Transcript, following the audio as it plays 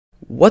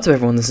What's up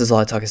everyone, this is All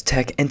I Talk is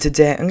Tech, and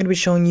today I'm going to be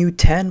showing you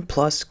 10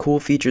 plus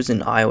cool features in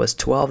iOS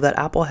 12 that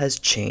Apple has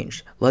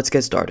changed. Let's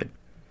get started.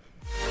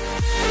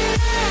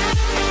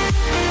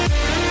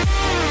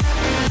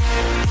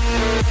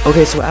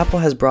 Okay, so Apple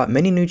has brought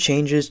many new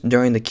changes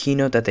during the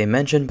keynote that they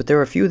mentioned, but there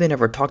are a few they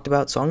never talked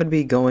about, so I'm going to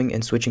be going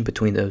and switching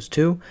between those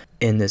two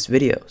in this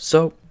video.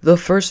 So the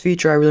first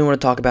feature I really want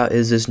to talk about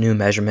is this new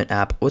measurement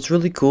app. What's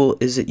really cool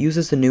is it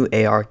uses the new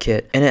AR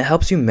kit and it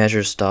helps you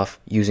measure stuff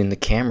using the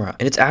camera,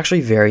 and it's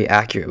actually very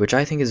accurate, which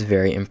I think is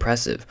very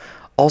impressive.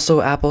 Also,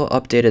 Apple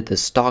updated the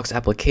stocks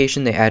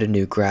application. They added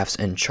new graphs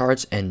and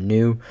charts and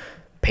new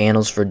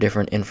panels for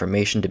different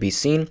information to be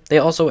seen. They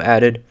also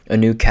added a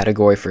new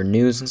category for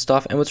news and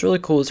stuff, and what's really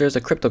cool is there's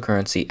a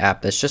cryptocurrency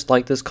app that's just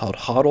like this called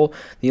HODL.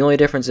 The only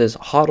difference is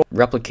HODL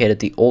replicated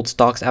the old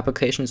stocks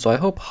application, so I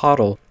hope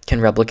HODL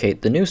can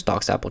replicate the new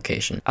stocks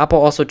application.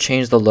 Apple also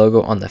changed the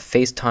logo on the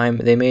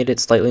FaceTime. They made it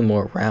slightly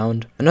more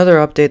round. Another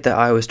update that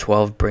iOS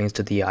 12 brings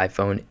to the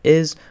iPhone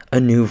is a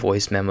new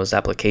voice memos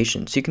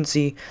application. So you can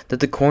see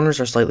that the corners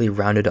are slightly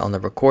rounded on the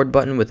record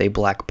button with a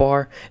black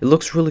bar. It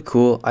looks really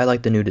cool. I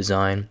like the new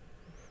design.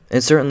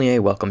 It's certainly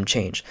a welcome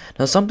change.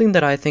 Now, something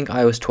that I think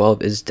iOS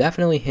 12 is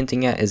definitely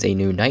hinting at is a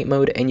new night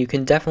mode, and you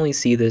can definitely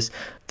see this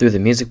through the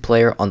music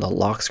player on the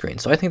lock screen.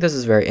 So I think this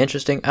is very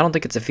interesting. I don't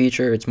think it's a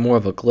feature, it's more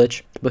of a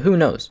glitch, but who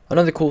knows.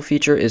 Another cool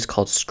feature is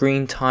called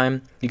screen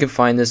time. You can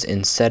find this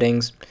in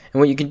settings, and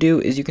what you can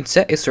do is you can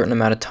set a certain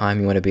amount of time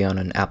you want to be on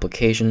an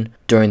application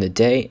during the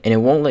day, and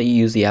it won't let you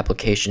use the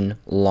application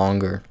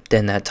longer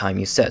than that time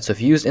you set. So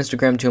if you use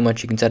Instagram too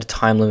much, you can set a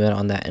time limit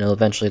on that and it'll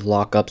eventually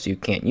lock up so you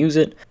can't use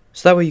it.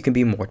 So that way you can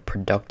be more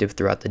productive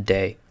throughout the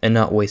day and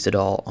not waste it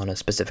all on a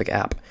specific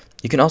app.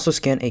 You can also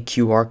scan a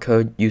QR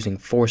code using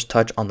Force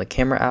Touch on the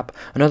camera app.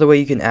 Another way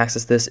you can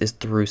access this is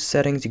through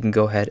settings. You can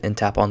go ahead and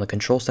tap on the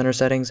control center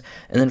settings,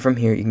 and then from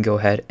here you can go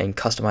ahead and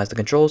customize the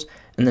controls,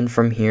 and then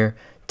from here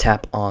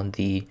tap on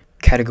the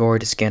category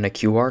to scan a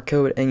QR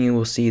code, and you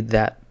will see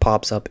that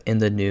pops up in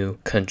the new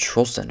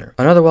control center.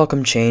 Another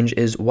welcome change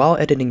is while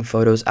editing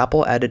photos,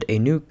 Apple added a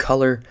new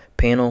color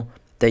panel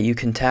that you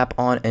can tap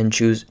on and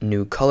choose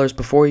new colors.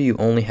 Before, you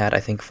only had, I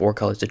think, 4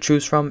 colors to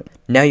choose from.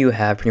 Now you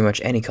have pretty much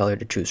any color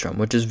to choose from,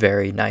 which is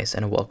very nice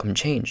and a welcome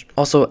change.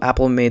 Also,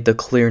 Apple made the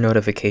clear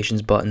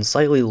notifications button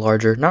slightly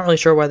larger. Not really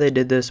sure why they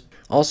did this.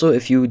 Also,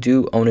 if you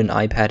do own an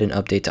iPad and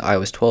update to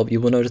iOS 12,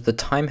 you will notice the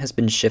time has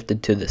been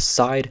shifted to the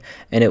side,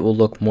 and it will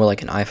look more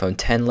like an iPhone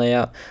 10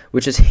 layout,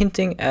 which is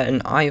hinting at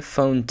an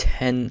iPhone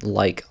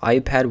 10-like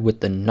iPad with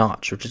the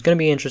notch, which is going to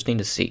be interesting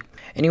to see.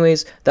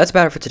 Anyways, that's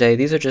about it for today.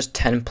 These are just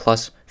 10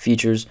 plus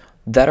features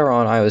that are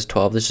on iOS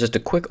 12. This is just a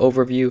quick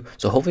overview,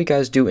 so hopefully you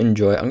guys do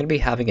enjoy. I'm going to be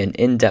having an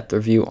in-depth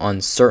review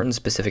on certain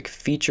specific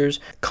features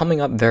coming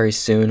up very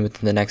soon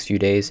within the next few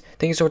days.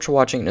 Thank you so much for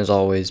watching, and as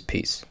always,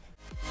 peace.